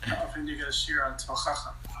when you get a shear on Tochacha.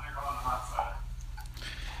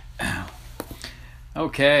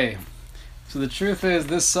 Okay, so the truth is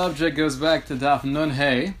this subject goes back to Daf Nun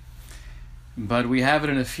Hey, but we have it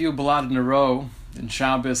in a few blot in a row in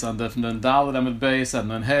Shabbos on Daf Nun Daled Amud Beis, on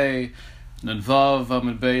Nun Hey, Nun Vav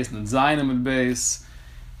Amud Beis, Nun Zayin Amud Beis,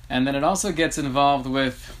 and then it also gets involved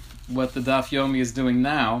with what the Daf Yomi is doing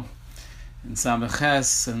now in Samach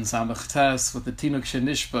Ches and Samach Tes with the Tinuk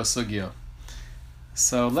Shenishba Sugya.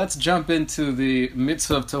 So let's jump into the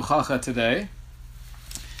mitzvah of Tochacha today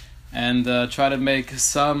and try to make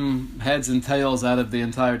some heads and tails out of the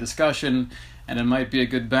entire discussion, and it might be a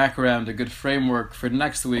good background, a good framework for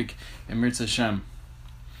next week in Mirz Hashem.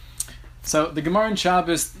 So the Gemara in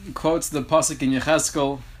Shabbos quotes the pasuk in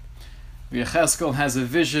Yecheskel. Yecheskel has a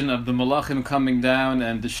vision of the Malachim coming down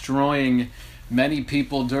and destroying many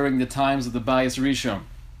people during the times of the Bayis Rishon.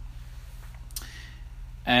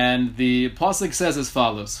 And the pasuk says as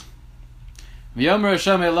follows: V'yomer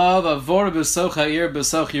Hashem elav avor b'soch ha'ir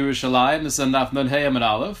b'soch Yerushalayim. This is Daf Nun Hey Amud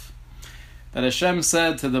Aleph. That Hashem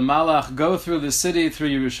said to the Malach, go through the city through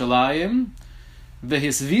Yerushalayim.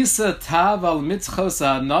 V'hisvisa tav al mitzchos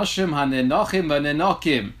ha'noshim ha'nenochim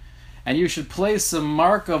v'nenokim. And you should place a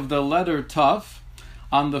mark of the letter Tav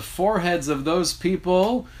on the foreheads of those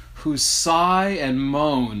people who sigh and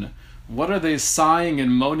moan. What are they sighing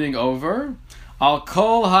and moaning over? Al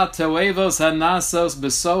kol ha-toevos ha'nasos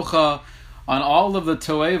b'socha, on all of the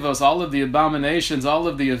toevos, all of the abominations, all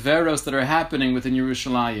of the averos that are happening within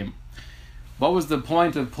Yerushalayim. What was the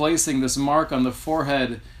point of placing this mark on the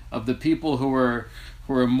forehead of the people who were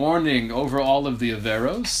mourning over all of the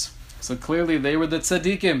averos? So clearly they were the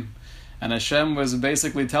tzaddikim. And Hashem was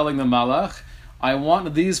basically telling the Malach, I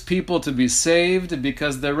want these people to be saved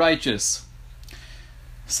because they're righteous.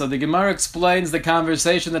 So the Gemara explains the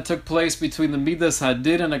conversation that took place between the Midas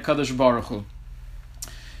Hadin and HaKadosh Baruch Hu.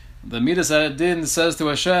 The Midas Hadin says to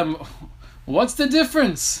Hashem, what's the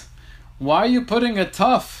difference? Why are you putting a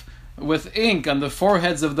tuf with ink on the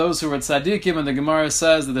foreheads of those who are tzaddikim? And the Gemara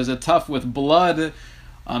says that there's a tuf with blood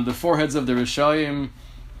on the foreheads of the Rishayim.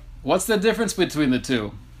 What's the difference between the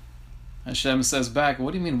two? Hashem says back,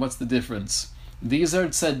 what do you mean, what's the difference? These are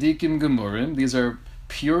tzaddikim gemurim, these are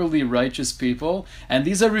purely righteous people, and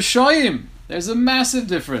these are Rishayim. There's a massive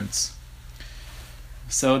difference.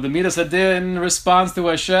 So the Midas Hadin responds to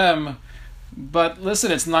Hashem, but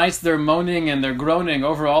listen, it's nice they're moaning and they're groaning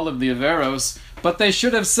over all of the averos, but they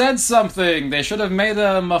should have said something. They should have made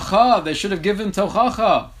a macha. They should have given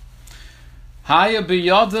tochacha. Haya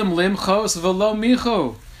biyadim limchos v'lo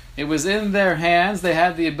michu. It was in their hands. They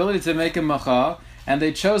had the ability to make a macha, and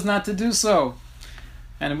they chose not to do so.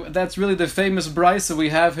 And that's really the famous brisa we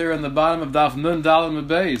have here in the bottom of Daf Nun Daled Amud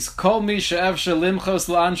Beis. Kol mi she'efshe limchos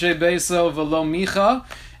la'anshe beiso v'lo micha.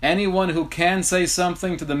 Anyone who can say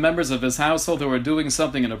something to the members of his household who are doing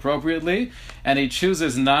something inappropriately, and he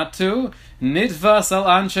chooses not to, nitvas al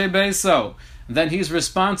anshe beiso. Then he's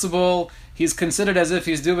responsible. He's considered as if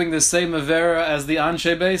he's doing the same avera as the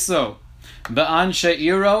anshe beiso. Ba'anshe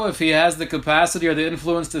iro, if he has the capacity or the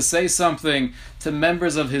influence to say something to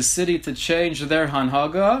members of his city to change their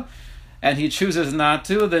hanhaga, and he chooses not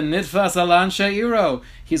to, then nitfas al anshe iro,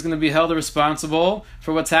 he's going to be held responsible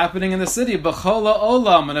for what's happening in the city. B'chola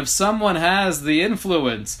olam, and if someone has the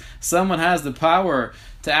influence, someone has the power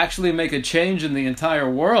to actually make a change in the entire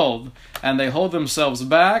world, and they hold themselves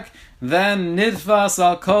back, then nitfas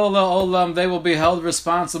al kola olam, they will be held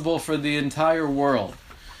responsible for the entire world.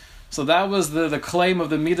 So that was the claim of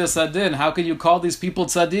the Midas Hadin. How can you call these people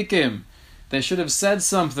tzaddikim? They should have said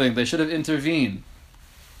something. They should have intervened.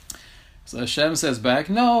 So Hashem says back,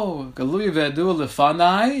 no. Galui ve'edu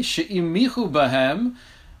lefanai she'im michu bahem.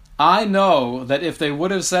 I know that if they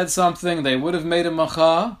would have said something, they would have made a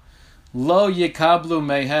macha. Lo yikablu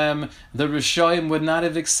mehem. The Rishoyim would not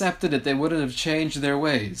have accepted it. They wouldn't have changed their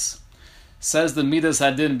ways. Says the Midas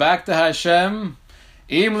Hadin back to Hashem,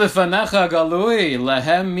 Im lefanecha galui,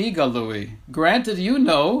 lehem mi galui. Granted, you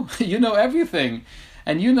know everything,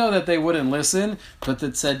 and you know that they wouldn't listen, but the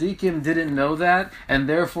tzaddikim didn't know that, and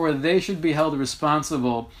therefore they should be held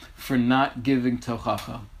responsible for not giving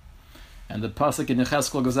tochacha. And the pasuk in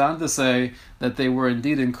Yecheskel goes on to say that they were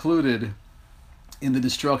indeed included in the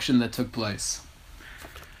destruction that took place.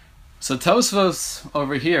 So Tosfos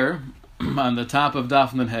over here, on the top of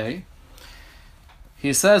Daf Nun Hey,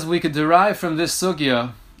 he says we could derive from this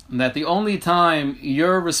sugya that the only time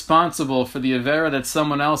you're responsible for the avera that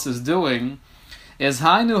someone else is doing is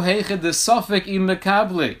hainu heichid safek im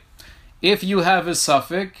mekabli. If you have a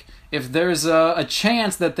safek, if there's a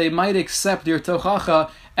chance that they might accept your tochacha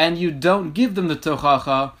and you don't give them the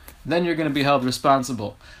tochacha, then you're going to be held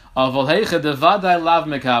responsible. But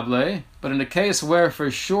in a case where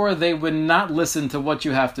for sure they would not listen to what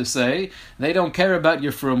you have to say, they don't care about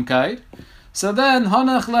your frumkeit, so then,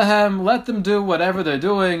 hanach lehem, let them do whatever they're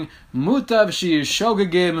doing. Mutav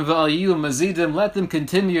shogegim v'aliyu mazidim, let them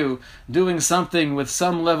continue doing something with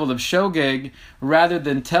some level of shogeg, rather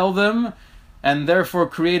than tell them, and therefore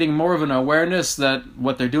creating more of an awareness that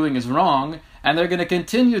what they're doing is wrong, and they're going to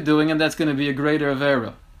continue doing, and that's going to be a greater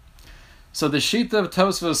avera. So the shita of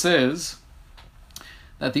Tosfos is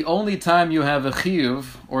that the only time you have a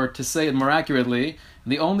chiyuv, or to say it more accurately,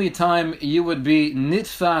 the only time you would be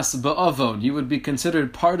nitfas ba'avon, you would be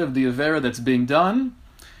considered part of the avera that's being done,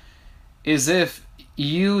 is if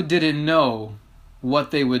you didn't know what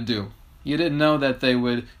they would do. You didn't know that they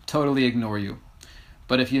would totally ignore you.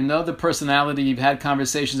 But if you know the personality, you've had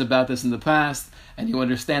conversations about this in the past, and you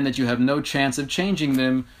understand that you have no chance of changing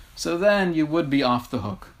them, so then you would be off the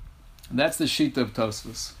hook. That's the shita of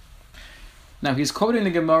Tosfos. Now he's quoting the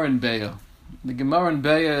Gemara in Be'ah. The Gemara in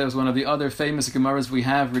Be'ah is one of the other famous Gemaras we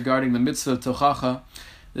have regarding the mitzvah of Tochacha.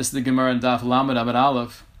 This is the Gemara in Daf Lamed Amud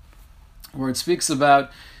Aleph, where it speaks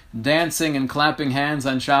about dancing and clapping hands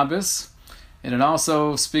on Shabbos. And it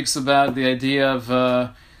also speaks about the idea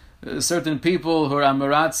of certain people who are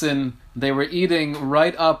Amuratzin, they were eating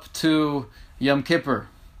right up to Yom Kippur.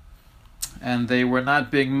 And they were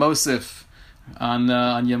not being Mosif on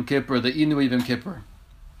Yom Kippur, the Inu Yom Kippur.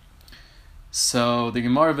 So the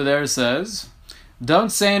Gemara over there says,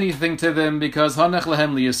 don't say anything to them because Hanach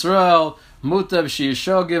lehem li Yisrael, mutav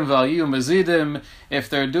sheyishogim v'aliyu mazidim. If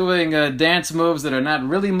they're doing dance moves that are not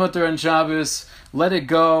really mutter on Shabbos, let it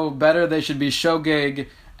go. Better they should be shogeg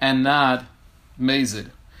and not mazid.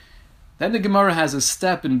 Then the Gemara has a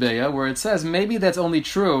step in Be'ah where it says maybe that's only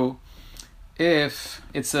true if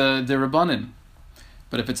it's a derabanan.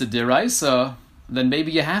 But if it's a deraisa, then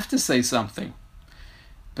maybe you have to say something.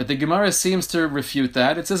 But the Gemara seems to refute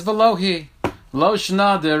that. It says, Velohi, lo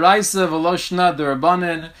shna deraisa, velo shna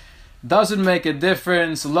derabanan. Doesn't make a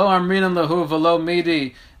difference. Lo amrinan lahu, velo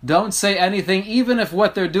midi. Don't say anything, even if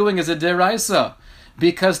what they're doing is a deraisa.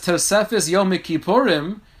 Because Tosefis Yom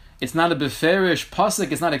Kippurim, it's not a beferish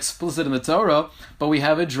pasuk, it's not explicit in the Torah, but we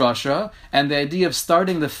have a drasha, and the idea of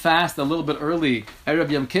starting the fast a little bit early, Erev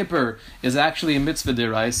Yom Kippur, is actually a mitzvah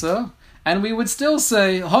deraisa. And we would still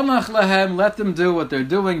say, Honach lehem, let them do what they're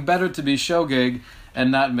doing, better to be shogeg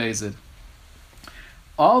and not mazid.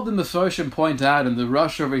 All the Mefarshim point out, and the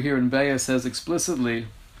Rosh over here in Be'ah says explicitly,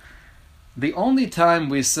 the only time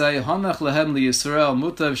we say, Honach lehem li Yisrael,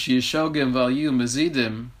 mutav sheyishogim v'aliyu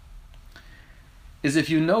mazidim, is if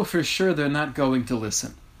you know for sure they're not going to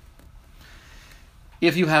listen.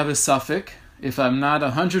 If you have a suffix, if I'm not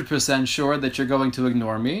 100% sure that you're going to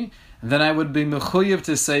ignore me, then I would be mechuyev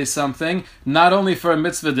to say something, not only for a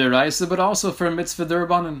mitzvah deraisa, but also for a mitzvah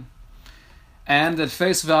derabanan. And at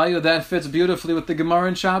face value, that fits beautifully with the Gemara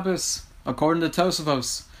in Shabbos, according to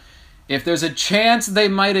Tosafos. If there's a chance they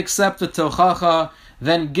might accept the tochacha,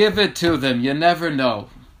 then give it to them. You never know.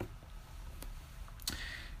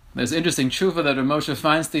 There's interesting tshuva that Rav Moshe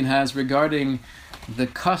Feinstein has regarding the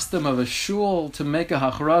custom of a shul to make a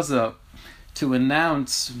hachraza, to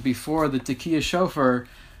announce before the Tekiyah Shofar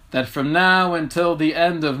that from now until the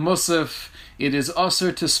end of Musaf, it is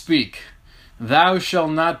usher to speak. Thou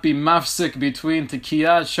shalt not be mafsik between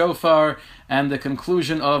Tekiyah Shofar and the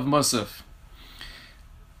conclusion of Musaf.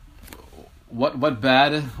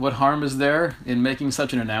 What harm is there in making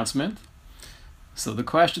such an announcement? So the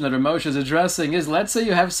question that Rav Moshe is addressing is, let's say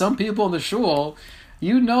you have some people in the shul,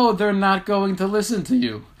 you know they're not going to listen to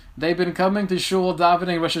you. They've been coming to shul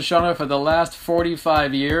davening Rosh Hashanah for the last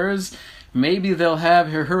 45 years. Maybe they'll have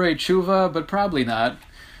Hirhure Tshuva, but probably not.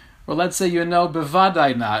 Or let's say you know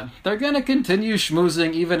Bevadai not. They're going to continue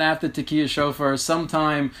schmoozing even after Tekiyah Shofar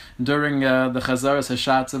sometime during the Chazaras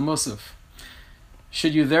Hashatz of Musaf.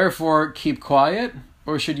 Should you therefore keep quiet,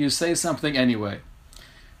 or should you say something anyway?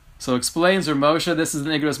 So explains Rav Moshe, this is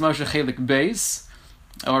the Igros Moshe Chelik Beis,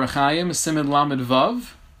 or Chaim, Siman Lamed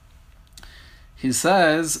Vav. He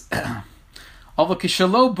says, Although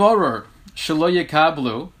Kishalo Borer, Shalo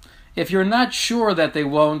Yekablu, if you're not sure that they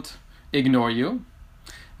won't ignore you,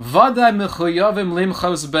 Vadai Mechuyavim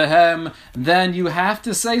Limchos Behem, then you have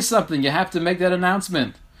to say something, you have to make that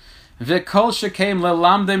announcement. V'kol shekem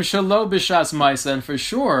lelamdem shalo b'shas ma'isa, and for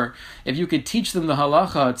sure, if you could teach them the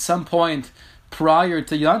halacha at some point prior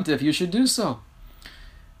to Yontif, you should do so.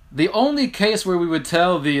 The only case where we would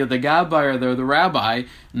tell the gabbai or the rabbi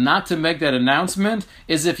not to make that announcement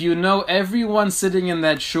is if you know everyone sitting in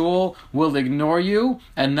that shul will ignore you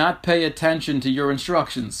and not pay attention to your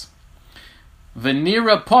instructions.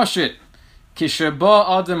 Venira poshit,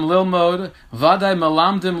 Kisherba adam lilmod vaday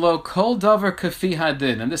malamdim lo kol davar kafi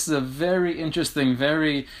hadin. And this is a very interesting,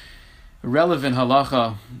 very relevant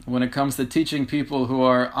halacha when it comes to teaching people who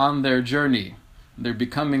are on their journey. They're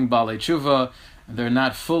becoming Balei Tshuva. They're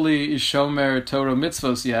not fully Shomer Torah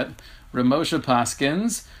mitzvos yet. Ramosha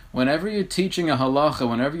Paskins, whenever you're teaching a halacha,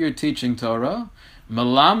 whenever you're teaching Torah,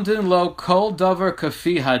 Malamdin lo kol davar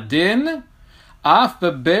kafi hadin, af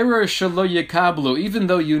beberer shelo yekablu, even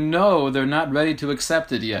though you know they're not ready to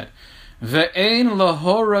accept it yet. Ve'ein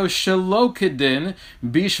lahoro shelo kedin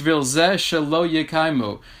bishvil zeh shelo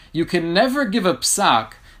yekaimu. You can never give a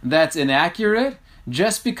psak that's inaccurate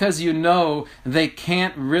just because you know they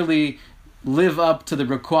can't really live up to the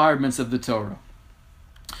requirements of the Torah.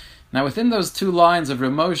 Now, within those two lines of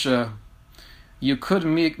Ramosha, you could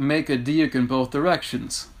make a diuk in both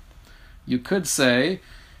directions. You could say,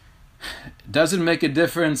 does it make a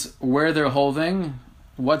difference where they're holding,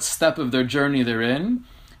 what step of their journey they're in?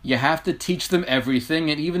 You have to teach them everything,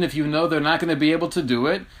 and even if you know they're not going to be able to do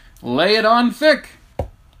it, lay it on thick.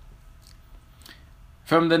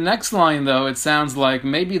 From the next line, though, it sounds like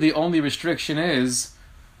maybe the only restriction is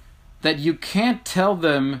that you can't tell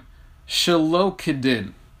them shelo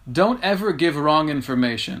kedin. Don't ever give wrong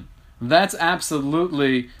information. That's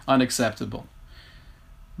absolutely unacceptable.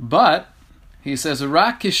 But, he says,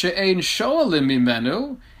 Rak kishe'ein shoalim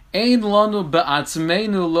mimenu, ein lanu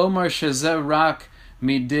be'atzmeinu lomar shezeh rak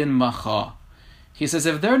midin macha. He says,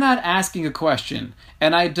 if they're not asking a question,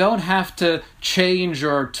 and I don't have to change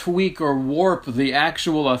or tweak or warp the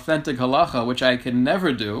actual authentic halacha, which I can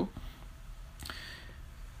never do,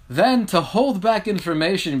 then to hold back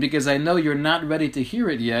information because I know you're not ready to hear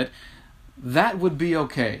it yet, that would be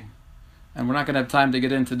okay. And we're not going to have time to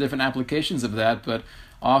get into different applications of that, but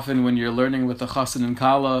often when you're learning with the chassan and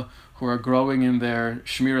kala who are growing in their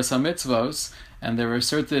shmiras hamitzvos, and there are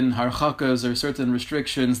certain harchakas or certain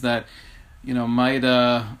restrictions that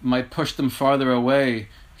might push them farther away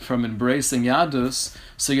from embracing Yadus,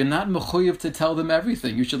 so you're not mechuyev to tell them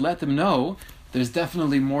everything. You should let them know there's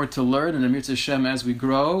definitely more to learn, and Amir Hashem, as we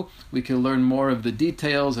grow, we can learn more of the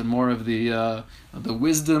details and more of the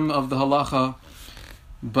wisdom of the halacha.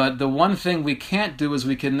 But the one thing we can't do is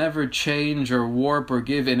we can never change or warp or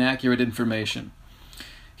give inaccurate information.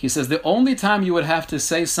 He says the only time you would have to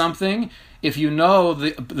say something if you know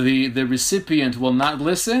the recipient will not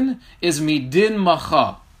listen is midin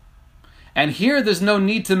macha. And here there's no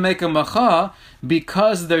need to make a macha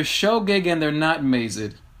because they're shogeg and they're not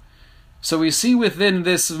mazid. So we see within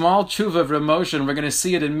this small tshuva of Ramosha, and we're going to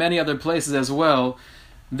see it in many other places as well,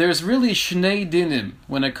 there's really shnei dinim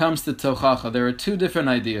when it comes to tochacha. There are two different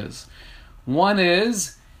ideas. One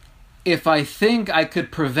is, if I think I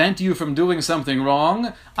could prevent you from doing something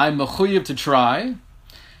wrong, I'm mechuyev to try.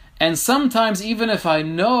 And sometimes, even if I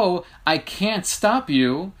know I can't stop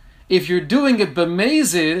you, if you're doing it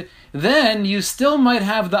b'mezid, then you still might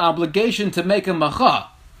have the obligation to make a macha.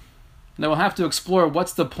 Now we'll have to explore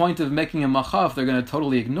what's the point of making a macha if they're going to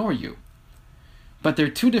totally ignore you. But there are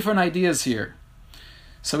two different ideas here.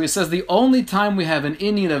 So he says the only time we have an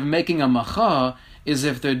inyan of making a macha is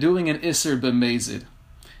if they're doing an iser b'mezid.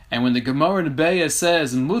 And when the Gemara in Beya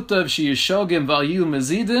says mutav sheyishogim v'ayu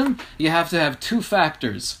mezidim, you have to have two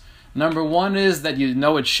factors. Number one is that you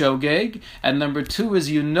know it's shogeg, and number two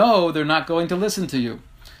is you know they're not going to listen to you.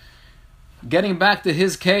 Getting back to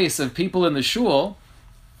his case of people in the shul,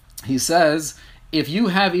 he says, if you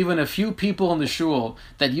have even a few people in the shul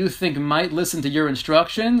that you think might listen to your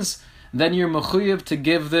instructions, then you're mechuyev to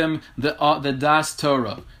give them the das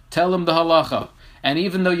Torah. Tell them the halacha. And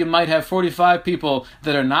even though you might have 45 people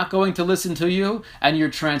that are not going to listen to you, and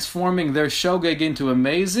you're transforming their shogeg into a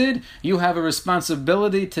mazid, you have a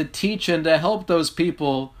responsibility to teach and to help those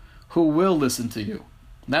people who will listen to you.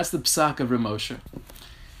 That's the psak of Ramosha.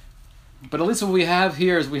 But at least what we have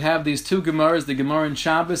here is we have these two Gemaras, the Gemara in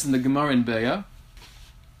Shabbos and the Gemara in Beya.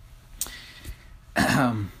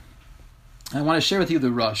 I want to share with you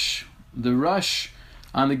the Rush. The Rush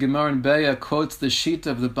on the Gemara in Beya quotes the sheet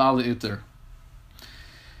of the Bala Iter.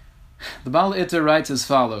 The Bala Iter writes as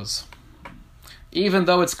follows. Even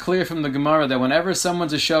though it's clear from the Gemara that whenever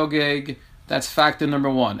someone's a shogeg, that's factor number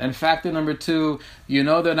one. And factor number two, you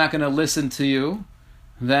know they're not going to listen to you,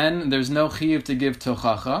 then there's no chiyuv to give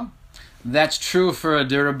tochacha. That's true for a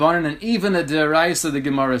derabanan and even a deraisa, the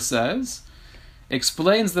Gemara says.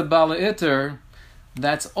 Explains the Bala Iter,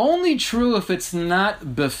 that's only true if it's not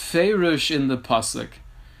befeirush in the pasuk.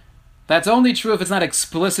 That's only true if it's not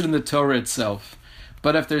explicit in the Torah itself.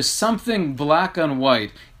 But if there's something black on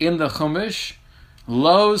white in the Chumash,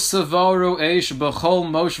 lo savaru eish b'chol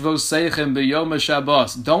moshvo seichem b'yom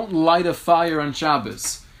Shabbos. Don't light a fire on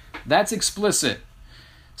Shabbos. That's explicit.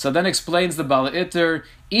 So then explains the Bala Itter,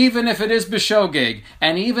 even if it is b'shogeg,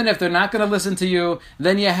 and even if they're not going to listen to you,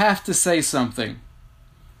 then you have to say something.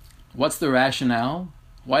 What's the rationale?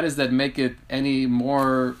 Why does that make it any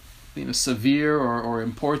more severe or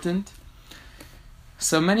important?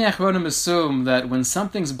 So many Achronim assume that when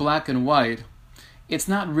something's black and white, it's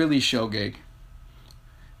not really shogeg.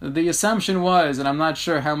 The assumption was, and I'm not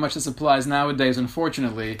sure how much this applies nowadays,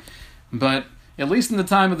 unfortunately, but at least in the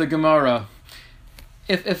time of the Gemara,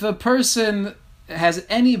 if a person has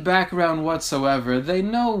any background whatsoever, they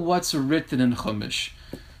know what's written in Chumash.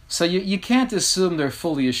 So you can't assume they're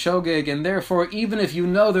fully a shogeg, and therefore, even if you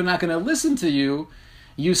know they're not going to listen to you,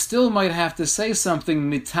 you still might have to say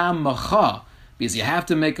something mitam macha, because you have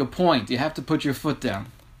to make a point, you have to put your foot down.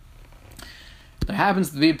 There happens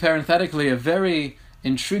to be, parenthetically, a very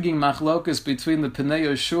intriguing machlokus between the Pnei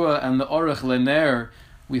Yoshua and the Orach Lener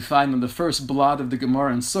we find in the first blot of the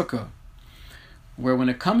Gemara in Sukkah, where when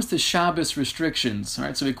it comes to Shabbos restrictions,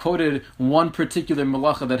 right? So we quoted one particular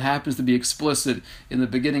malacha that happens to be explicit in the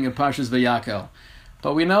beginning of Parshas Vayakel.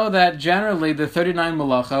 But we know that generally the 39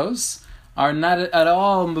 malachos are not at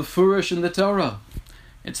all mefurish in the Torah.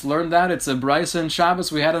 It's learned out, it's a Brisa and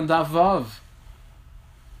Shabbos we had on Daf Vav.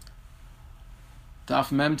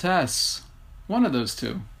 Daf Mem Tes. One of those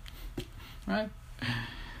two. Right? I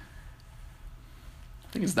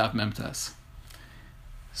think it's Daf Mem Tes.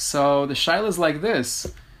 So the shaila is like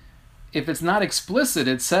this. If it's not explicit,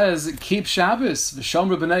 it says, keep Shabbos.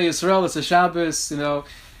 V'shomru b'nei Yisrael, it's a Shabbos,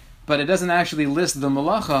 but it doesn't actually list the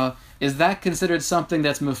malacha. Is that considered something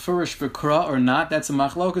that's mefurish b'kra or not? That's a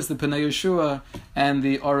machlokas, the Pnei Yeshua and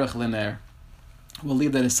the Orach Lener. We'll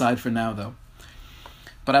leave that aside for now, though.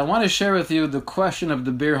 But I want to share with you the question of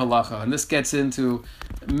the Bir Halacha, and this gets into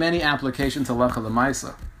many applications to Halacha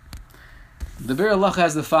L'maisa. The Bir Halacha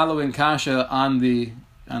has the following kasha on the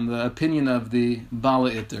opinion of the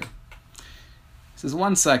Bala Itter. He says,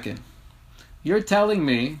 1 second. You're telling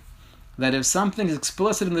me that if something is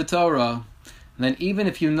explicit in the Torah, then even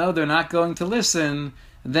if you know they're not going to listen,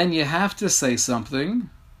 then you have to say something.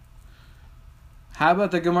 How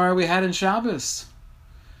about the Gemara we had in Shabbos?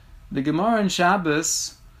 The Gemara in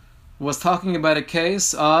Shabbos was talking about a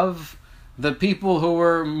case of the people who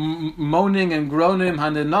were moaning and groaning,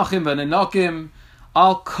 hanenochim v'nenokim,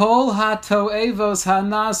 al kol hatoevos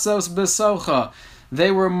hanasos besocha. They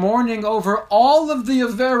were mourning over all of the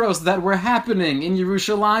averos that were happening in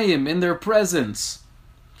Yerushalayim, in their presence.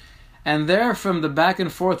 And there, from the back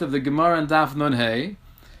and forth of the Gemara and Daf Nun Hey,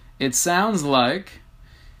 it sounds like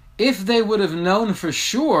if they would have known for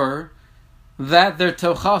sure that their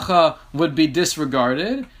tochacha would be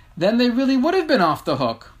disregarded, then they really would have been off the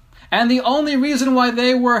hook. And the only reason why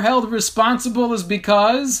they were held responsible is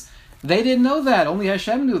because they didn't know that. Only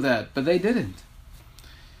Hashem knew that, but they didn't.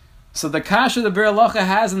 So the kasha the Bir Halacha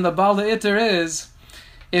has in the Bala Itter is,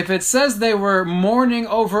 if it says they were mourning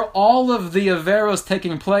over all of the averos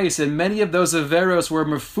taking place, and many of those averos were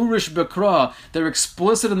mefurish b'kra, they're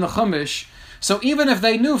explicit in the Chumash, so even if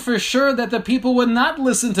they knew for sure that the people would not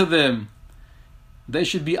listen to them, they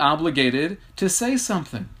should be obligated to say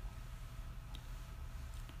something.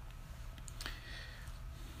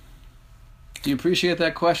 Do you appreciate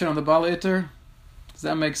that question on the Bala Itter? Does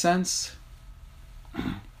that make sense?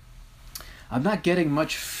 I'm not getting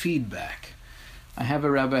much feedback. I have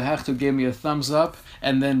a Rabbi Hecht who gave me a thumbs up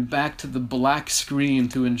and then back to the black screen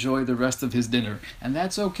to enjoy the rest of his dinner. And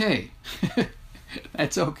that's okay.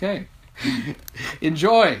 That's okay.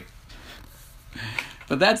 Enjoy.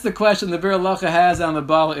 But that's the question the Bir Halacha has on the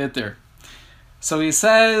Bala Itter. So he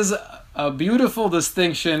says a beautiful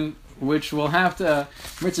distinction which will have to,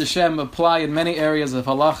 Mitzvah Shem, apply in many areas of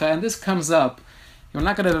halacha. And this comes up. We're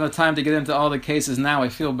not going to have enough time to get into all the cases now. I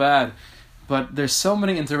feel bad. But there's so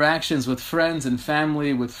many interactions with friends and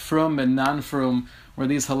family, with frum and non-frum, where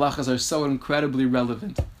these halachas are so incredibly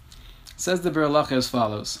relevant. It says the Bir Halacha as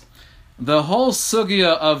follows. The whole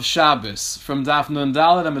sugya of Shabbos, from Daf Nun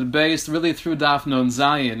Daled Amud Beis, really through Daf Nun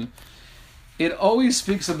Zayin, it always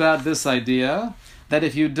speaks about this idea that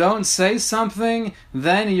if you don't say something,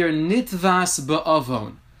 then you're nitvas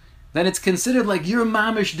ba'avon. Then it's considered like you're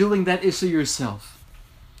mamish doing that issue yourself.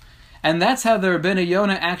 And that's how the Rabbeinu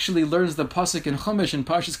Yonah actually learns the pasuk in Chumash in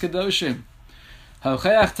Parshas Kedoshim.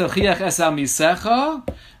 Hocheach tochiach es al misecha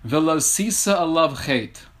v'lo sisa alav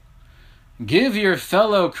chet. Give your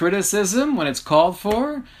fellow criticism when it's called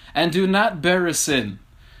for, and do not bear a sin.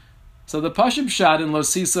 So the Pashut Pshat in lo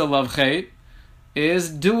sisa alav chet is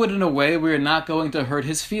do it in a way where you're not going to hurt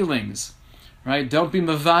his feelings. Right? Don't be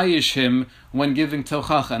mavayish him when giving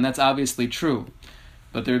tochacha, and that's obviously true.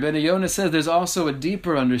 But the Rabbeinu Yonah says there's also a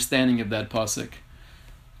deeper understanding of that pasuk.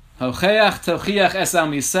 Hocheach tochiach es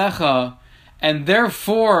amisecha, and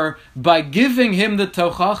therefore, by giving him the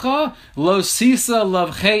tochacha, lo sisa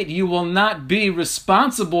love hate, you will not be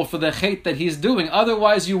responsible for the hate that he's doing.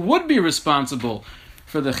 Otherwise, you would be responsible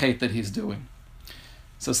for the hate that he's doing.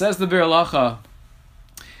 So says the Bir Halacha,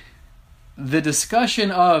 the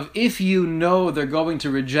discussion of if you know they're going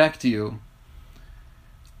to reject you,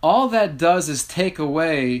 all that does is take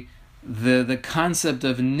away the concept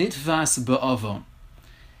of nitvas ba'avon.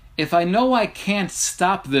 If I know I can't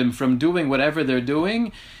stop them from doing whatever they're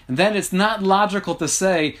doing, then it's not logical to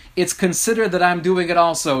say it's considered that I'm doing it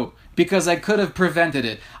also, because I could have prevented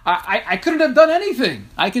it. I couldn't have done anything.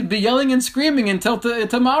 I could be yelling and screaming until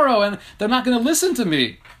tomorrow, and they're not going to listen to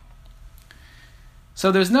me.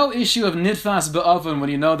 So there's no issue of nitfas ba'avon when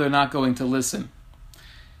you know they're not going to listen.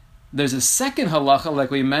 There's a second halacha,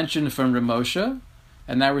 like we mentioned from Ramosha,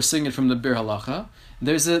 and now we're seeing it from the Bir Halacha.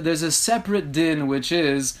 There's a separate din, which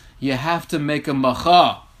is you have to make a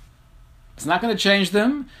macha. It's not going to change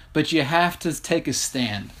them, but you have to take a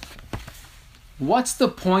stand. What's the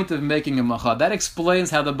point of making a macha? That explains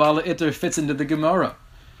how the Bala Itter fits into the Gemara.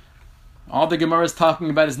 All the Gemara is talking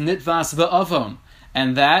about is nitvas ba'avon,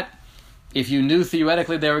 and that if you knew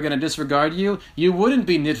theoretically they were going to disregard you, you wouldn't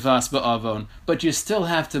be nitvas ba'avon, but you still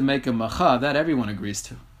have to make a macha. That everyone agrees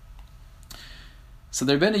to. So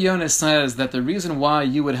the Rebbeinu Yonah says that the reason why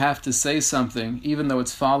you would have to say something, even though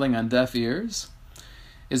it's falling on deaf ears,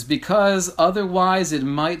 is because otherwise it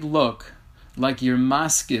might look like you're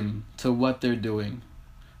maskim to what they're doing.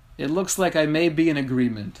 It looks like I may be in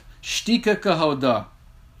agreement. Shtika kahoda.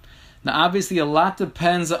 Now obviously a lot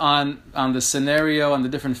depends on the scenario and the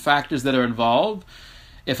different factors that are involved.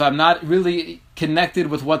 If I'm not really connected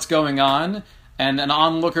with what's going on, and an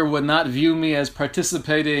onlooker would not view me as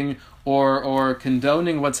participating or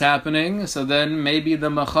condoning what's happening, so then maybe the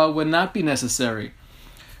macha would not be necessary.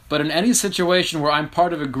 But in any situation where I'm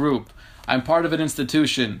part of a group, I'm part of an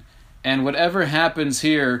institution, and whatever happens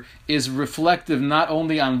here is reflective not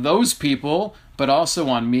only on those people, but also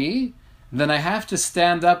on me, then I have to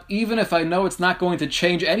stand up even if I know it's not going to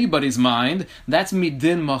change anybody's mind. That's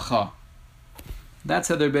midin macha. That's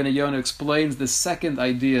how the Rebbeinu Yonah explains the second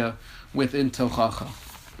idea within tochacha.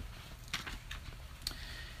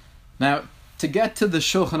 Now, to get to the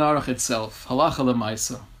Shulchan Aruch itself, halacha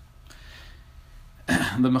l'maisa,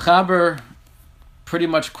 the Mechaber pretty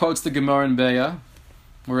much quotes the Gemara in Beya,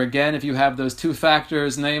 where again, if you have those two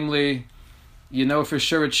factors, namely, you know for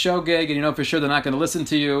sure it's shogeg, and you know for sure they're not going to listen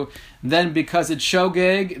to you, then because it's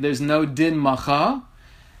shogeg, there's no din macha,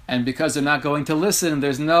 and because they're not going to listen,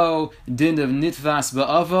 there's no din of nitvas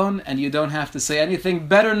ba'avon, and you don't have to say anything.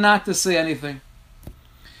 Better not to say anything.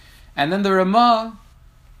 And then the Ramah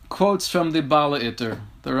quotes from the Bala Itter.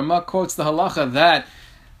 The Ramah quotes the halacha that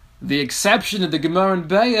the exception of the Gemara in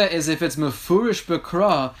Beya is if it's mefurish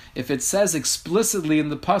b'kra, if it says explicitly in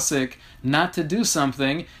the pasuk not to do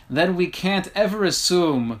something, then we can't ever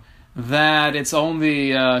assume that it's only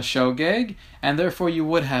shogeg, and therefore you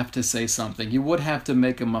would have to say something. You would have to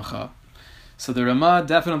make a macha. So the Ramah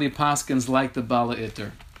definitely paskins like the Bala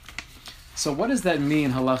Itter. So what does that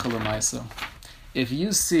mean, halacha l'maisa? If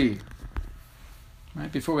you see,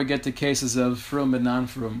 right, before we get to cases of frum and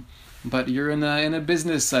non-frum, but you're in a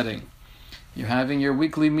business setting, you're having your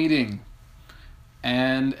weekly meeting,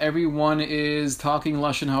 and everyone is talking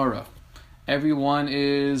lashon hara. Everyone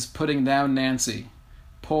is putting down Nancy.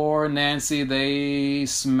 Poor Nancy, they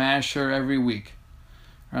smash her every week,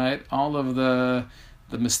 right? All of the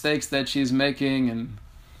mistakes that she's making, and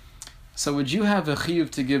so would you have a chiyuv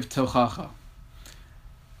to give tochacha?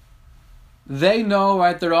 They know,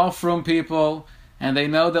 right? They're all frum people, and they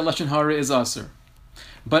know that lashon hara is asur.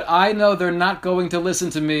 But I know they're not going to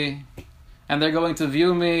listen to me, and they're going to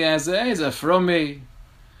view me as a frummi.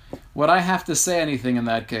 Would I have to say anything in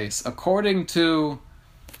that case? According to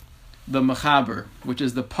the Mechaber, which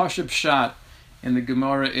is the Pashup Pshat in the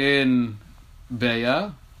Gemara in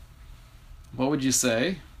Beya, what would you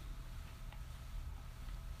say?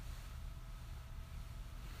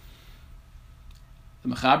 The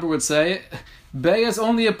Mechaber would say, Beya is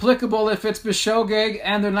only applicable if it's b'shogeg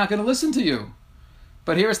and they're not going to listen to you.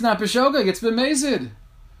 But here it's not b'shogeg, it's b'mezid.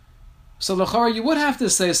 So l'chora you would have to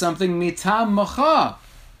say something mitam macha.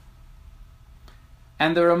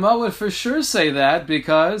 And the Ramah would for sure say that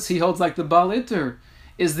because he holds like the Bal Itter.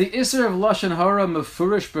 Is the Isser of lashon hara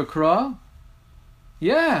mefurish b'kra?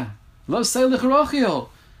 Yeah. Lo say l'chorachil.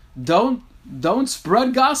 Don't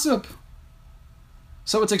spread gossip.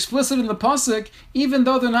 So it's explicit in the pasuk, even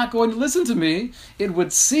though they're not going to listen to me, it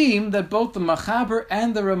would seem that both the Mechaber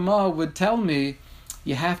and the Ramah would tell me,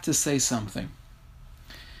 you have to say something.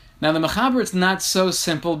 Now the Mechaber, it's not so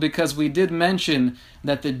simple because we did mention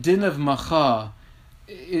that the din of Macha,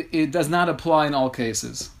 it does not apply in all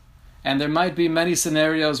cases. And there might be many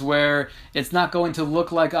scenarios where it's not going to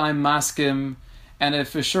look like I'm maskim, and if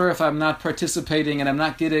for sure if I'm not participating and I'm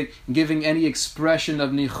not giving any expression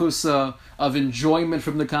of nichusa, of enjoyment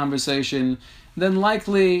from the conversation, then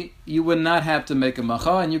likely you would not have to make a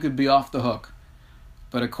macha and you could be off the hook.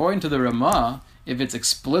 But according to the Ramah, if it's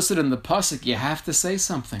explicit in the pasuk, you have to say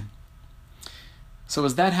something. So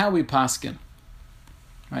is that how we paskin?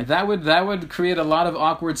 Right? That would create a lot of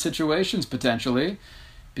awkward situations potentially,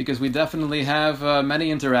 because we definitely have many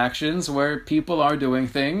interactions where people are doing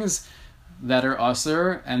things that are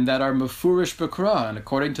asur and that are mefurish b'kra, and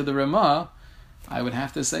according to the Ramah, I would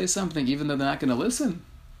have to say something even though they're not going to listen.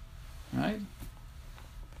 Right?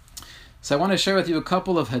 So I want to share with you a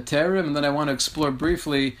couple of heterim, and then I want to explore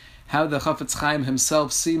briefly how the Chafetz Chaim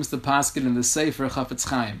himself seems to paskin in the Sefer Chafetz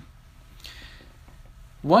Chaim.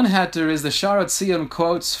 One heter is the Sharat Tzion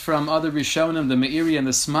quotes from other Rishonim, the Meiri and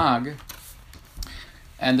the Smag,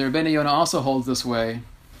 and the Rebbeinu Yonah also holds this way,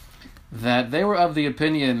 that they were of the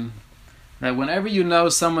opinion that whenever you know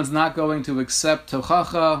someone's not going to accept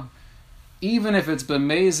tochacha, even if it's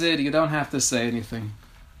b'mezid, you don't have to say anything.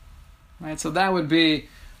 Right? So that would be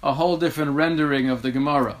a whole different rendering of the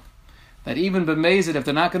Gemara. That even b'mezid, if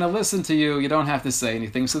they're not going to listen to you, you don't have to say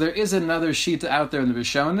anything. So there is another shita out there in the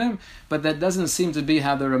Rishonim, but that doesn't seem to be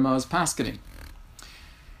how the Ramah is paskening.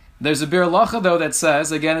 There's a Bir Lacha, though, that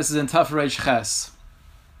says, again, this is in Taf Reish Ches.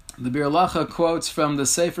 The Bir Lacha quotes from the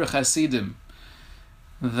Sefer Chasidim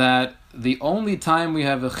that the only time we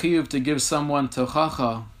have a chiyuv to give someone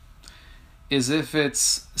tochacha is if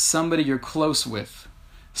it's somebody you're close with,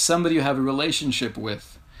 somebody you have a relationship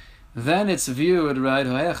with. Then it's viewed, right?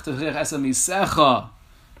 It's a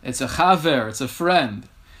chaver, it's a friend.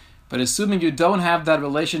 But assuming you don't have that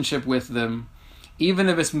relationship with them, even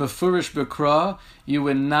if it's mefurish b'kra, you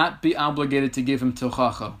would not be obligated to give him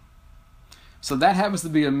tochacha. So that happens to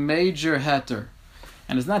be a major heter.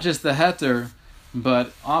 And it's not just the heter,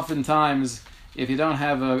 but oftentimes, if you don't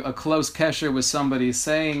have a close kesher with somebody,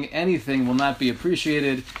 saying anything will not be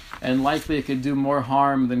appreciated, and likely it could do more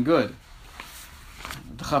harm than good.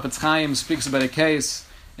 The Chafetz Chaim speaks about a case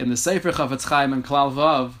in the Sefer Chafetz Chaim in Klal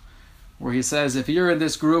Vav, where he says, if you're in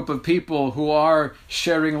this group of people who are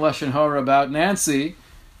sharing Lashon Hara about Nancy,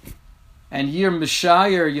 and you're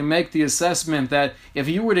Mishayer, you make the assessment that if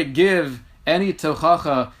you were to give any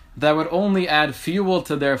tochacha that would only add fuel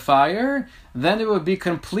to their fire, then it would be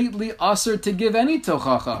completely asur to give any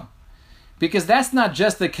tochacha. Because that's not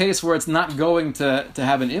just the case where it's not going to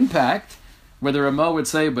have an impact, where the Ramah would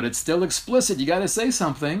say, but it's still explicit, you got to say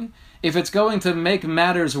something. If it's going to make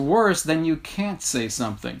matters worse, then you can't say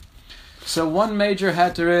something. So one major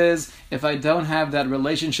heter is, if I don't have that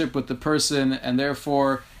relationship with the person, and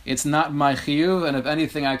therefore it's not my chiyuv, and if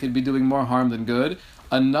anything I could be doing more harm than good.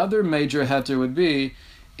 Another major heter would be,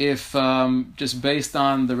 if just based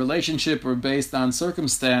on the relationship or based on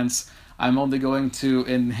circumstance, I'm only going to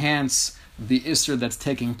enhance the isser that's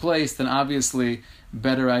taking place, then obviously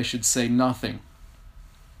better I should say nothing.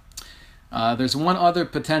 There's one other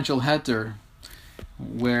potential heter,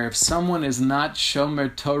 where if someone is not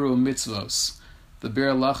shomer Torah mitzvos, the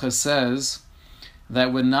Bir Lacha says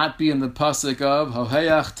that would not be in the pasuk of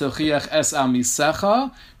Hoheach Tochiach Es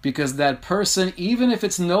Amisecha, because that person, even if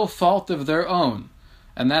it's no fault of their own,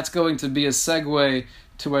 and that's going to be a segue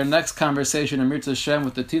to our next conversation in Mirza Hashem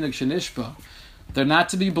with the Tinuk Shenishba, they're not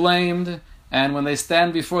to be blamed, and when they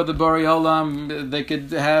stand before the Borei Olam, they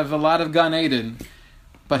could have a lot of Gan Eden.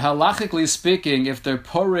 But halachically speaking, if they're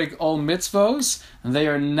porig ol mitzvos, they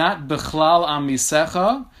are not bechlal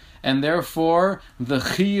amisecha, and therefore the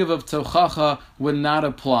chiyuv of tochacha would not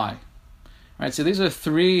apply. Right. So these are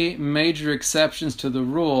three major exceptions to the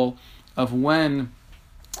rule of when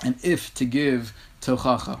and if to give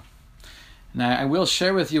tochacha. Now I will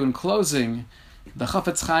share with you in closing the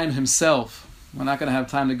Chafetz Chaim himself. We're not going to have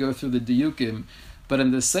time to go through the diyukim, but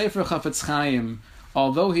in the Sefer Chafetz Chaim,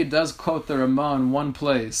 although he does quote the Ramah in one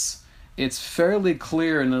place, it's fairly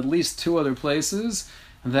clear in at least two other places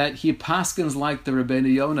that he paskins like the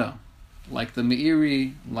Rebbeinu Yonah, like the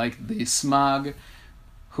Meiri, like the Smag,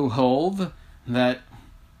 who hold that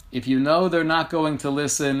if you know they're not going to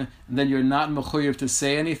listen, then you're not mechuyev to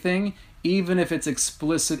say anything, even if it's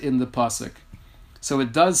explicit in the pasuk. So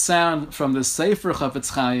it does sound from the Sefer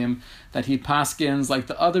Chafetz Chaim that he paskins like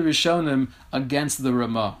the other Rishonim against the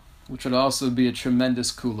Ramah, which would also be a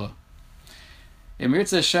tremendous kula. In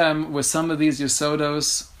Mirza Hashem, with some of these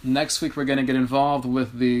Yesodos, next week we're going to get involved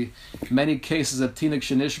with the many cases of Tinuk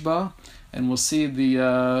Shenishba, and we'll see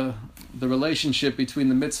the relationship between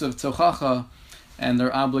the mitzvah of tochacha and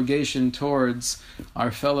their obligation towards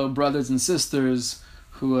our fellow brothers and sisters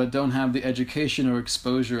who don't have the education or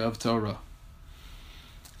exposure of Torah.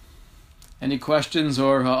 Any questions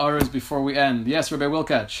or ha'aras before we end? Yes, Rabbi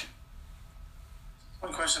Wilkach.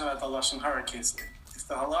 One question about the Lashon Hara case. If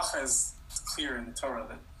the halacha is clear in the Torah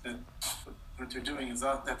that what they're doing is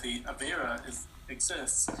that the Avera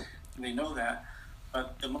exists, and they know that,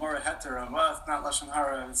 but the more heter of, well, it's not Lashon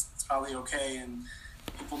Hara, it's probably okay, and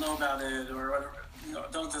people know about it, or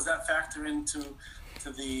whatever, does that factor into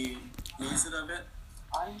the mezid of it?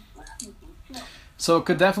 So it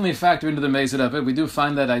could definitely factor into the mezid of it. We do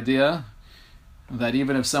find that idea that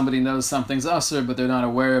even if somebody knows something's asur, but they're not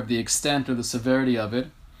aware of the extent or the severity of it.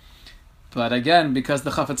 But again, because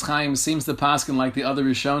the Chafetz Chaim seems to paskin like the other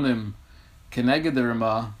Rishonim, keneged the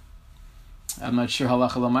Ramah, I'm not sure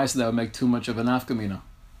halacha l'maisa that would make too much of an nafkamina.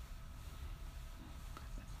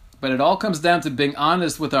 But it all comes down to being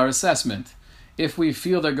honest with our assessment. If we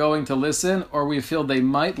feel they're going to listen, or we feel they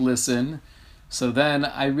might listen, so then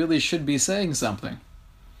I really should be saying something.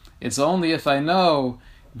 It's only if I know,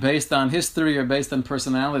 based on history or based on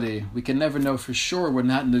personality, we can never know for sure we're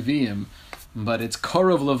not Nevi'im, but it's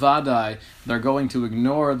Korov Levadai, they're going to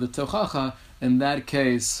ignore the Tochacha. In that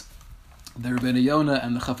case, the Rabbeinu Yonah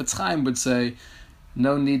and the Chafetz Chaim would say,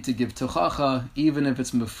 no need to give Tochacha, even if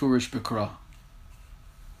it's Mefurish B'Kra.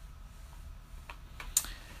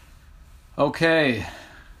 Okay,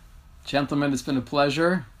 gentlemen, it's been a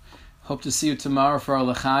pleasure. Hope to see you tomorrow for our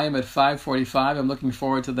L'chaim at 5:45. I'm looking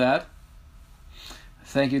forward to that.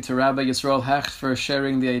 Thank you to Rabbi Yisrael Hecht for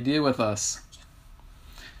sharing the idea with us.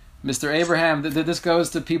 Mr. Abraham, this goes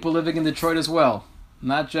to people living in Detroit as well,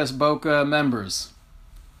 not just Boca members.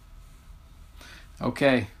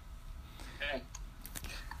 Okay.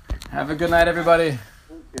 Have a good night, everybody.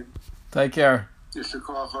 Thank you. Take care.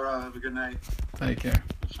 Have a good night. Take care.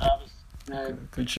 Good Good